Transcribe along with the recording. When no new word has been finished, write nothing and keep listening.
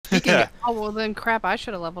Speaking Oh, well then crap, I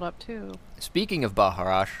should have leveled up too. speaking of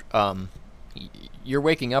Baharash, you're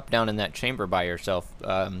waking up down in that chamber by yourself.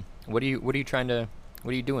 What are you trying to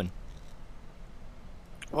what are you doing?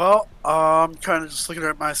 Well, I'm kind of just looking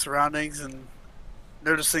at my surroundings and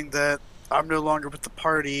noticing that I'm no longer with the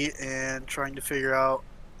party and trying to figure out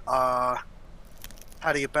how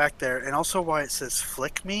to get back there, and also why it says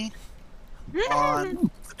 "flick me" on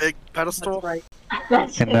the big pedestal. Right.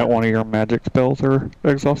 And that one of your magic spells are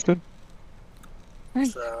exhausted?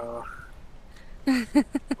 So,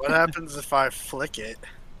 what happens if I flick it?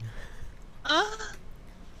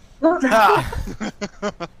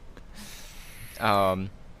 Um,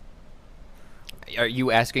 are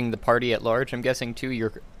you asking the party at large? I'm guessing too.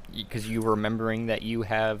 You're because you remembering that you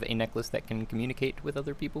have a necklace that can communicate with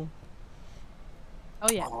other people.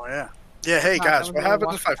 Oh yeah. Oh yeah. Yeah. Hey Not guys, that what we're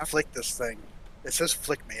happens if I walking. flick this thing? It says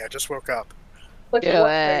 "flick me." I just woke up. Look Do at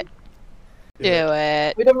what it. thing. Do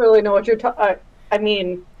it. We don't really know what you're talking. I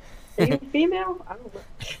mean, are you female? I don't know.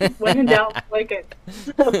 When in doubt, like it.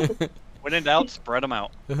 When in doubt, spread them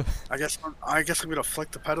out. I guess I'm gonna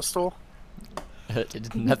flick the pedestal.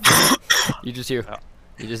 Nothing. You just hear.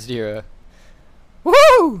 You just hear a.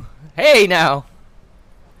 Woo! Hey now.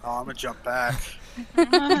 Oh, I'm gonna jump back.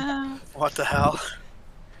 What the hell?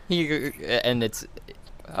 And it's.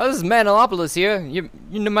 Oh, this is Manolopolis here. You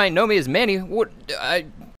might know me as Manny. Why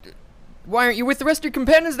aren't you with the rest of your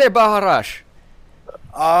companions there, Baharash?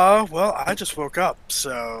 Well, I just woke up,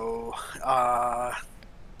 so,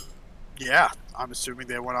 yeah, I'm assuming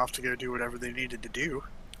they went off to go do whatever they needed to do.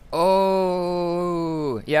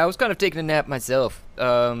 Oh, yeah, I was kind of taking a nap myself.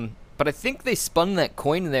 But I think they spun that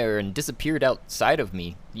coin there and disappeared outside of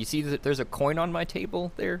me. You see that there's a coin on my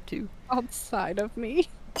table there, too? Outside of me.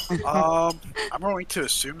 I'm going to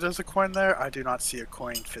assume there's a coin there. I do not see a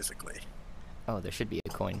coin physically. Oh, there should be a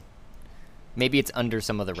coin. Maybe it's under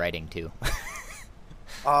some of the writing, too.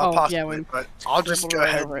 Oh, yeah, Possibly, when but I'll just scribbled go right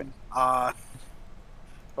ahead over it. and,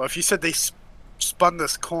 well, if you said they spun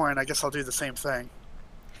this coin, I guess I'll do the same thing.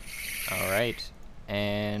 All right,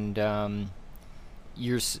 and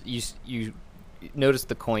you notice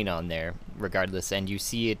the coin on there, regardless, and you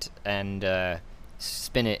see it and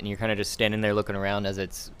spin it, and you're kind of just standing there looking around as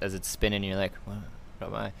it's spinning. And you're like, what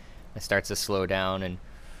am I? It starts to slow down, and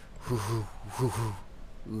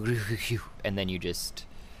and then you just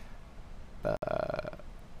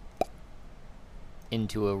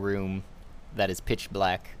into a room that is pitch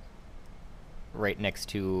black, right next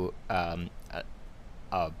to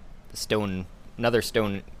a stone, another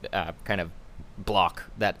stone kind of block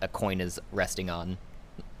that a coin is resting on,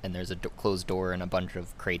 and there's a closed door and a bunch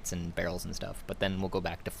of crates and barrels and stuff. But then we'll go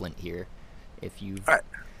back to Flint here, if you've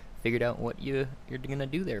figured out what you're gonna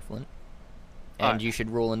do there, Flint. And you should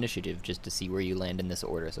roll initiative just to see where you land in this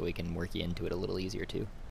order, so we can work you into it a little easier too.